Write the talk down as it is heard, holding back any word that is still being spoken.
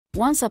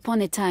Once upon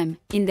a time,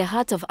 in the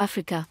heart of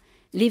Africa,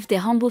 lived a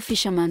humble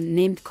fisherman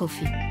named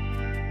Kofi.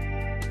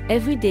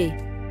 Every day,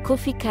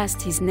 Kofi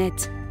cast his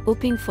net,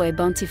 hoping for a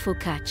bountiful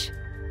catch.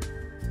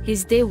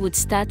 His day would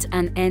start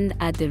and end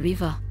at the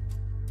river.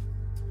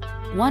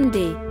 One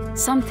day,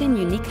 something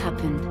unique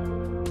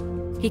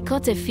happened. He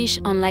caught a fish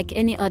unlike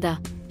any other,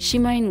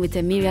 shimmering with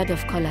a myriad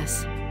of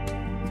colors.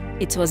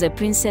 It was a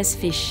princess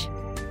fish.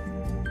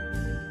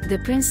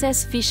 The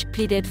princess fish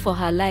pleaded for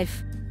her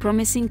life,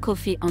 promising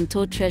Kofi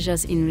untold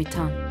treasures in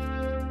return.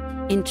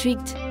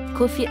 Intrigued,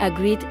 Kofi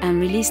agreed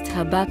and released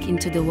her back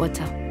into the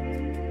water.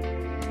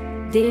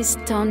 Days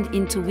turned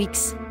into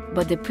weeks,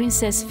 but the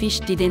princess fish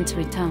didn't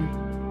return.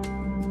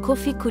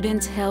 Kofi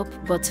couldn't help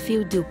but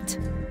feel duped.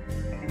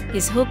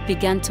 His hope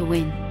began to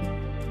wane.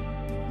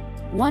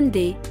 One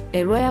day,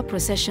 a royal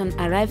procession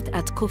arrived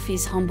at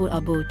Kofi's humble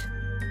abode.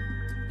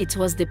 It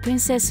was the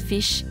princess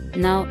fish,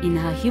 now in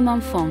her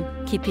human form,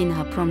 keeping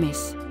her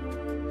promise.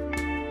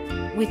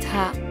 With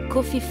her,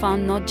 Kofi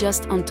found not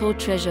just untold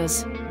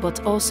treasures,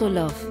 but also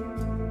love.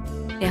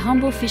 A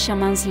humble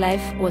fisherman's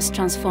life was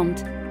transformed,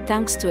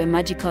 thanks to a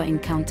magical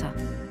encounter.